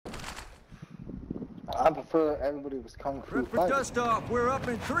I prefer everybody was kung fu Rip for fighting. dust off. We're up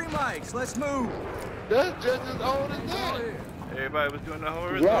in 3 mics. Let's move. That's just as old as that. Everybody was doing the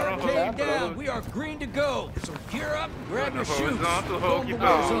horizontal. Yeah, Arcade down. We are green to go. So gear up and grab your shoes. Horizontal, Going to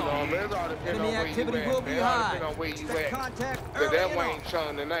Warzone. Enemy activity will be high. Expect contact Cause early that and Wayne often.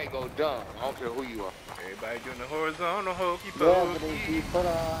 Chung tonight go dumb. I don't care who you are. Everybody doing the horizontal hokey Yeah, but pokey. if you put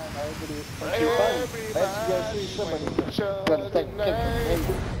on, everybody was kung fu fighting. That's you guys see somebody gonna take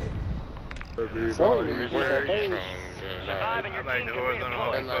Everybody's wearing Surviving your team can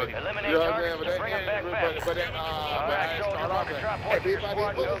redeploy. Eliminate you know what I'm targets saying? to bring them back fast. But that, Alright, soldier, mark a drop point for your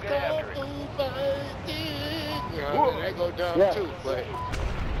squad. Go get after it. You know, they go dumb too, but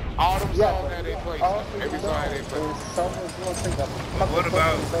all them songs had their place. Every song had their place. What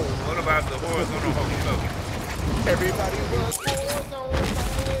about the horizontal hokey pokey? Everybody was born on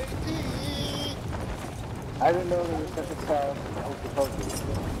I didn't know there was such a crowd in Hokey Pokey.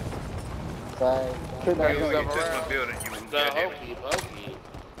 So I could not You go. took my building, you the hokey pokey.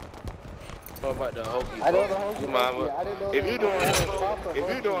 What about the hokey pokey? I know the Hokey You might Pokey. I didn't know if you doing the Secure hokey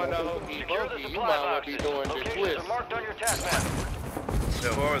the pokey, you supply might well boxes. be doing the Locations twist. are marked on your task map. The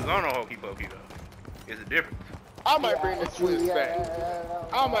horizontal hokey pokey though. It's a difference. I might bring the twist back.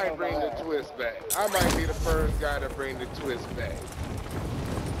 I might bring the twist back. I might be the first guy to bring the twist back.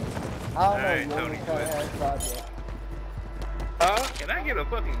 I Alright, don't know. Tony You only Twist. project. Huh? Can I get a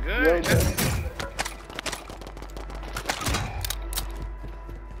fucking Yo, gun?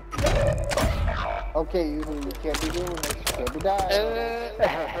 Okay, you can't be doing this. You can't be dying.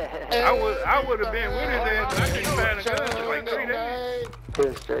 I would have been with his ass, but I couldn't find a gun for like 3 days.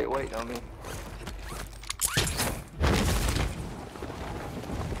 Put straight waiting on me.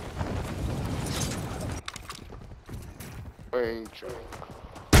 Ain't true.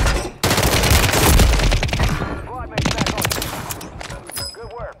 Squad mates back on.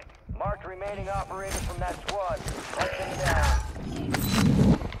 Good work. Marked remaining operators from that squad. Hunt them down.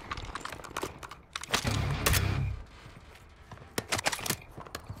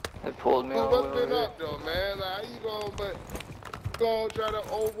 They pulled me What's over been here. up though, man? Like, how you gonna try to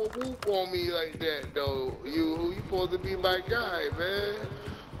over whoop on me like that though? You supposed to be my guy, man.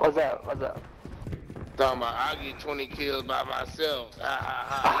 What's up? What's up? Talking about I get 20 kills by myself.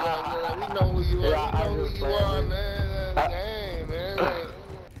 Yeah, we know who you are. We know who you are, man. That's the game, man. Like,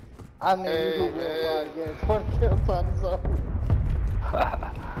 I mean, Hey, you man. can get 20 kills on his own.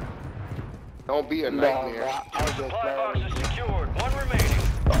 don't be a nightmare. I was just Supply box playing. is secured. One remaining.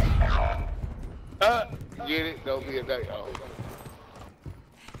 Get it? Don't be a nightmare.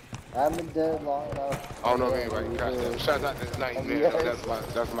 I've been dead long enough. I don't know if anybody got them. Shout out to this nightmare.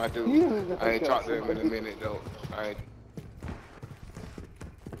 That's my dude. I ain't talked to him in a minute though.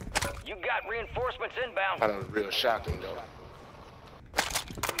 You got reinforcements inbound. Kind of real shocking though.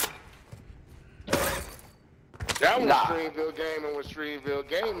 That was Streamville Gaming with Streamville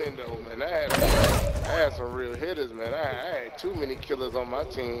Gaming though, man. I had some real hitters, man. I had too many killers on my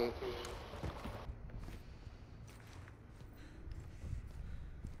team.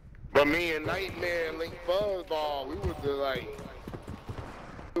 But me and Nightmare and Link Fuzzball, we were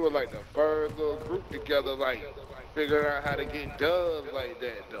like the first little group together, like figuring out how to get dubs like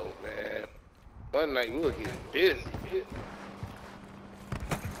that though, man. One night we were getting busy.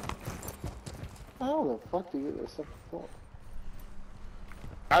 How the fuck do you get this stuff for?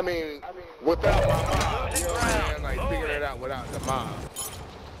 I mean, without my mom, you know what I'm saying? Like figuring it out without the mom.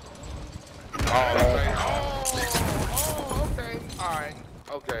 Okay, alright,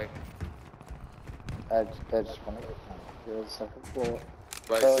 okay. I just want to get a second floor.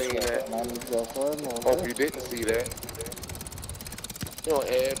 Like seeing that. I need to go for it more. Hope you didn't see that. You know,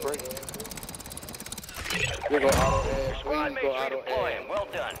 ad break. We're going auto ad. Squad mates Please go auto redeploying. ad. Well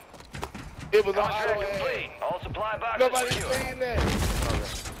done. It was on Contract auto ad. complete. All supply boxes Nobody's secure. seen that. Okay.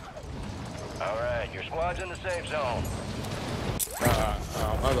 Alright, your squad's in the safe zone.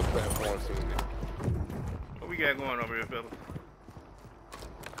 Other platforms seen it. What we got going over here, fellas?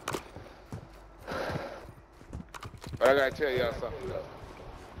 But I gotta tell y'all something though.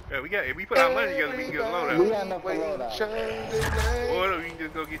 Yeah, if we put our money together, we can get a loadout. We got enough for loadout. Or we can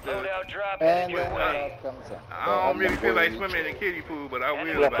just go get the... Loadout drop And headed your then way. what comes up? I don't really feel like swimming in the kiddie pool, but I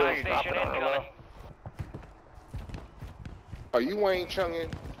will, but I ain't Station incoming. Are you Wayne Chungin?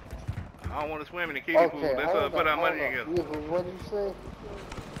 I don't want to swim in the kiddie pool. Let's put our money together. What did you say?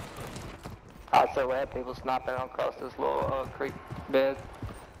 I said we had people snapping across this little creek bed.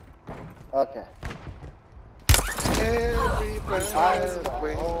 Okay. Everybody's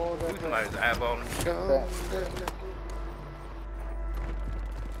way. Somebody's eyeballing.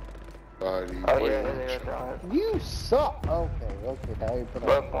 Oh yeah, there. You suck. Okay, now you put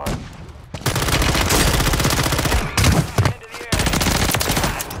Both on. one.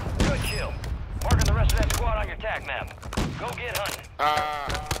 attack map. Go get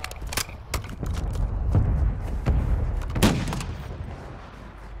hunting.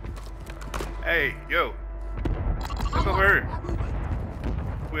 Hey, yo. Look over here.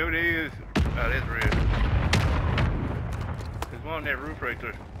 Whoever it is. Oh, that's red. There's one on that roof right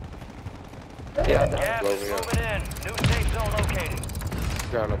there. Yeah, Gas is moving in. New safe zone located.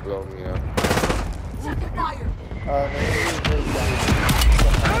 Trying to blow me up.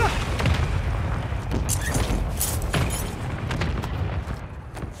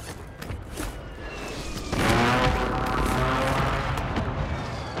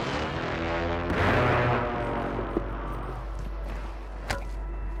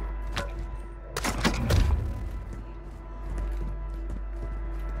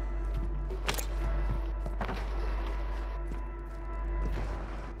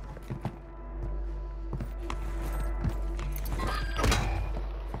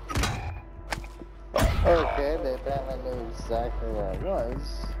 Okay, they apparently knew exactly where I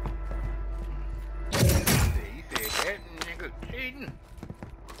was. He said that nigga cheating.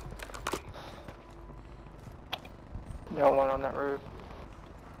 Y'all one on that roof.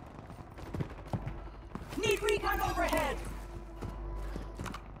 Need recon overhead.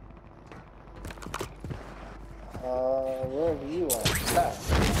 Where are you at?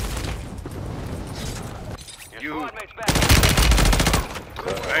 Your squad mates back.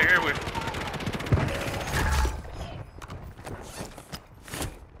 Right here with.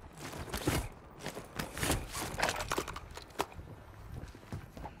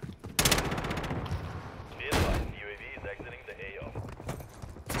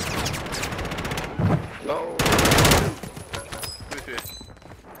 No. Who's this?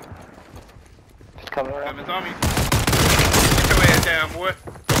 It's coming around. Coming on me. Get your ass down, boy. You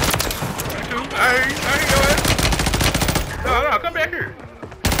too. I hear your ass. No, come back here.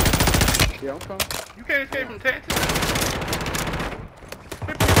 Yeah, I'm coming. You can't escape from Texas.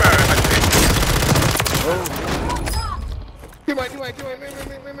 You might. I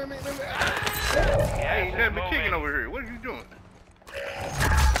ain't nothing but chicken over here. What are you doing?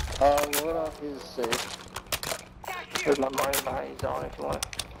 What off his safe? There's my money behind you, Zone, if you want.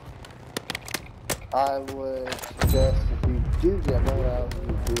 I would suggest if you do get load out,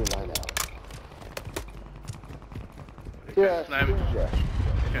 you do it right now. Yeah, Snipe me. yeah.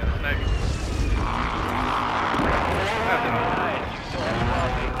 They trying to snipe you.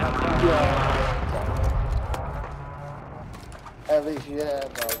 Yeah. At least you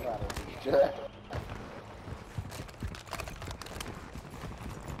have no matter.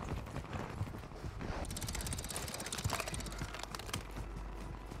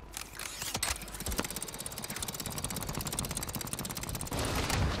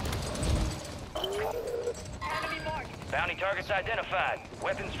 Bounty targets identified.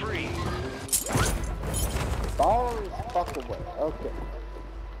 Weapons free. Ball is fuck away. Okay.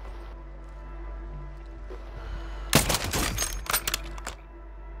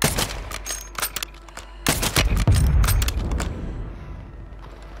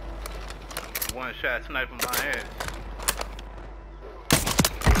 One shot sniping my ass.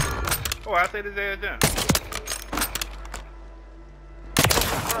 Oh, I say this ass down.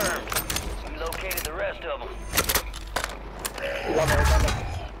 Confirmed. We located the rest of them. He's on there,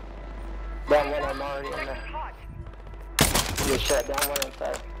 Down one, I'm already in there. You shut down one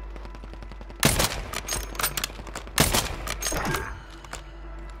inside.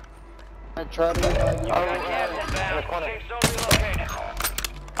 I try to revive you. Gas inbound. Safe zone relocated.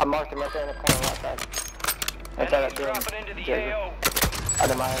 I marked him right there in the corner right side. Inside that Enemies building. dropping into the Jason. AO. I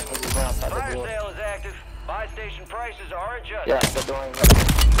didn't mind if he went outside the Fire door. sale is active. Buy station prices are adjusted. Yeah, the door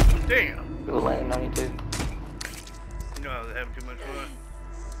ain't Damn. good. Lane 92. You know I was having too much fun.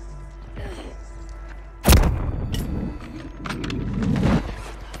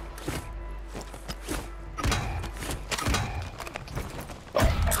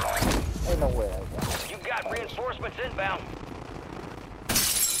 Ain't no way I got it. You got reinforcements inbound.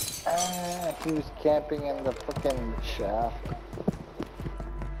 He was camping in the frickin' shaft.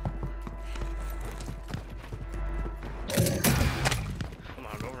 Come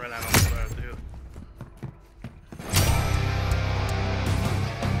on, don't run out on the side of the hill.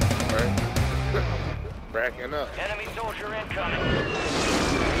 Backing up. Enemy soldier incoming.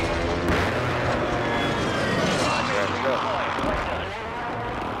 Backing up.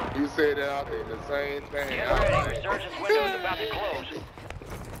 You said that out there, the same thing. Get ready. Resurgence window is about to close.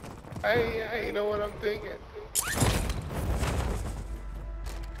 Hey, you know what I'm thinking?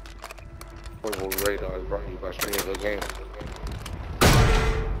 Portable radar is brought to you by Streamable Games.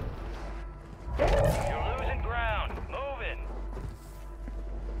 You're losing ground. Moving.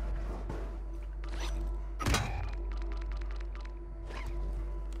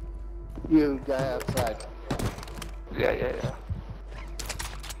 You guy outside. Yeah.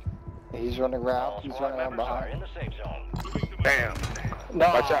 He's running around. He's running around In behind. the safe zone. Damn. No,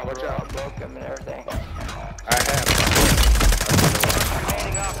 Watch out. I broke him and everything. I have.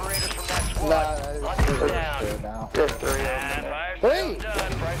 Remaining operators from that squad. Nah, Hunt them it's down. good now. There's 3 of them. And fire Hey! sales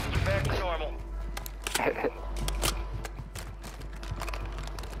done. Prices are back to normal.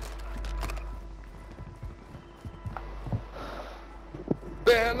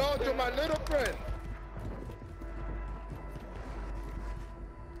 Say hello to my little friend.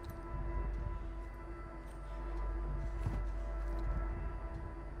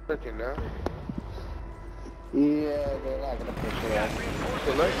 Freaking now. Yeah, they're not gonna push it out.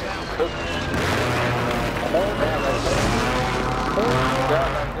 So let's cook.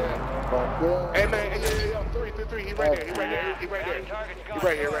 Hey man, yo, 3. He right there. He right here. He right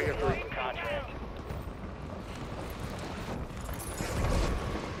here. Right here. 3. Contract.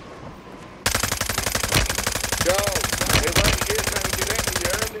 Yo, they right here trying to get at me, you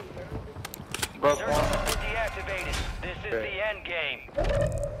heard me? Broke Search one. has been deactivated. This is the end game.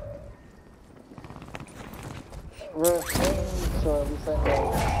 We're saying, so at least I know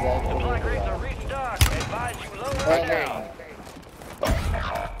exactly Supply where crates they are are. restocked. Advise you load up Right now.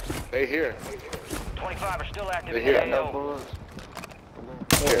 now. They here. 25 are still active in They the here. No AO. bullets.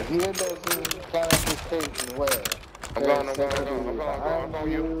 Yeah, here doesn't count as state as where. I'm going.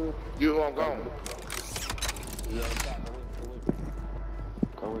 You who I'm going.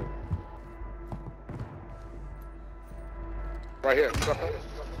 Go with. Right here, sucker.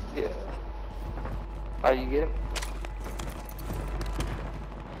 Yeah. Oh, you get him?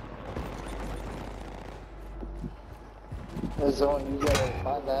 The zone, you gotta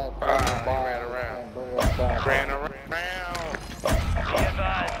find that. He ran around. And bring us back. Ran around. Be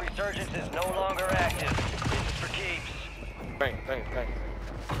advised, Resurgence is no longer active. This is for keeps. Thanks.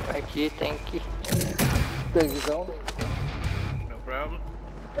 Thank you. Big zone. No problem.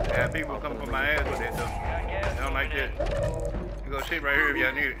 I have people coming for my ass with that though. Got gas I don't like that. You go shit right here if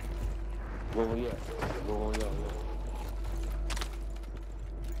y'all need it. Where we at?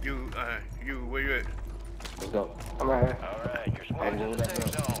 Where you at? Let's go. I'm right here. Alright, you're squad to the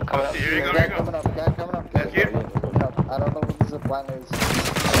safe zone. Coming up. Here you go, Guy here you go. coming up. Let's get it. I don't know what the zip line is.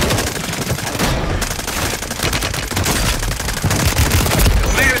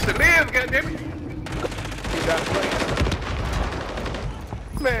 It's the live, goddammit. You got flame.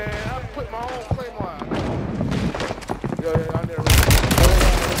 Man, I put my own flame on. Yo, I never.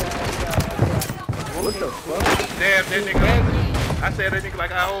 What the fuck? Damn, that nigga. I said that nigga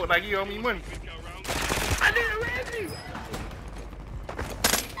like I owe, like he owe me money. I didn't arrest you.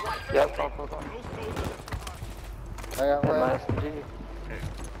 Yep, go. I got That red. last G.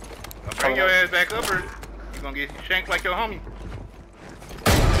 I'll bring your ass back up or you gonna get shanked like your homie.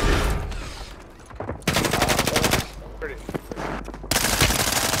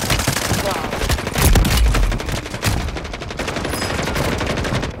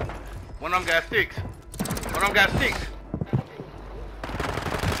 One of them got six.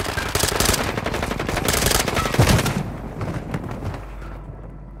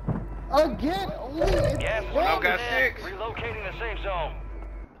 Again, only it's Gas is One of them on got the six. relocating the safe zone.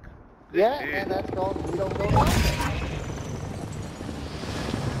 Yeah, and that's called we don't go down.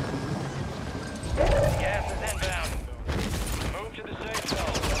 Gas is inbound. Move to the safe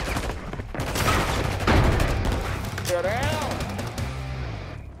zone. Get out.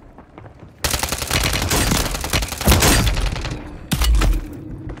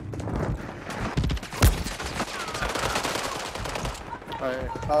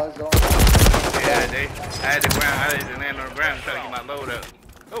 How's it going? Yeah, I had to land on the ground and try to get my load up.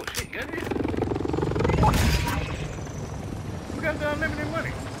 Oh shit, got it. We got the unlimited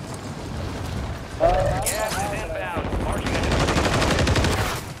money. Gas is inbound. Marking it.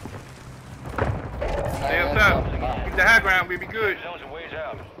 Stay up top. Keep the high ground, we be good. Safe zone's a ways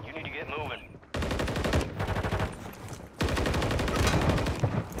out. You need to get moving.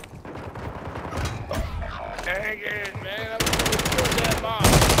 Dang it, man. I'm gonna put that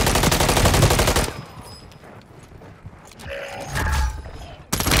bomb.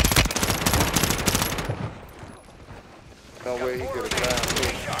 No way he could have grabbed me.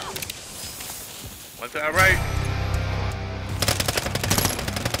 One to our right.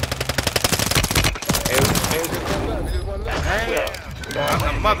 Just one left. I'm the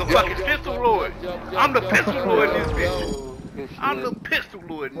motherfucking pistol lord. I'm the pistol lord in this bitch. I'm the pistol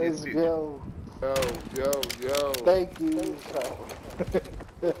lord in this Let's bitch. go. Yo. Thank you.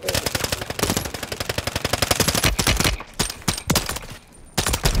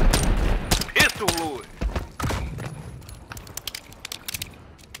 Pistol lord.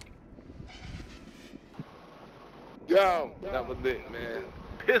 a bit, man.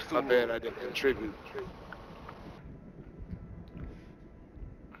 Pistol. My bad, I didn't contribute.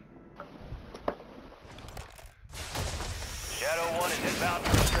 Shadow 1 is inbound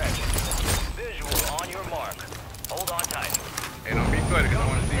for extraction. Visual on your mark. Hold on tight. Hey, don't be funny, because I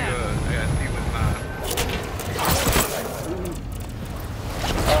want to see, I gotta see what's mine.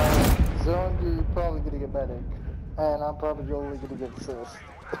 Zone, you're probably gonna get medic. And I'm probably only gonna get assist.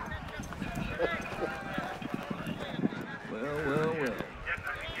 Well.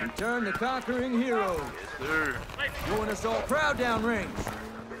 Return the conquering heroes. Yes, sir. Doing us all proud downrange.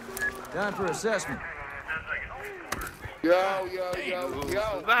 Time for assessment. Yo.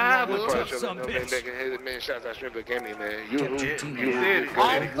 Survival. Some bitch. Man, shots I shrimp gave me, man. You said it.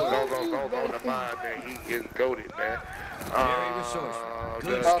 go on the mind, man. He is goated, man. Very resourceful.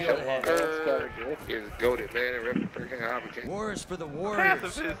 Good Okay, skill well, ahead. that's gotta be it. Is goated, man. And freaking opportunity. Wars for the warriors.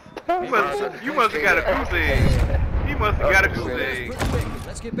 Pacifist. You must have got a goose egg. He must have got a goose egg.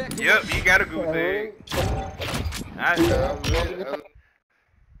 Let's get back to Yep, work. he got a goose egg.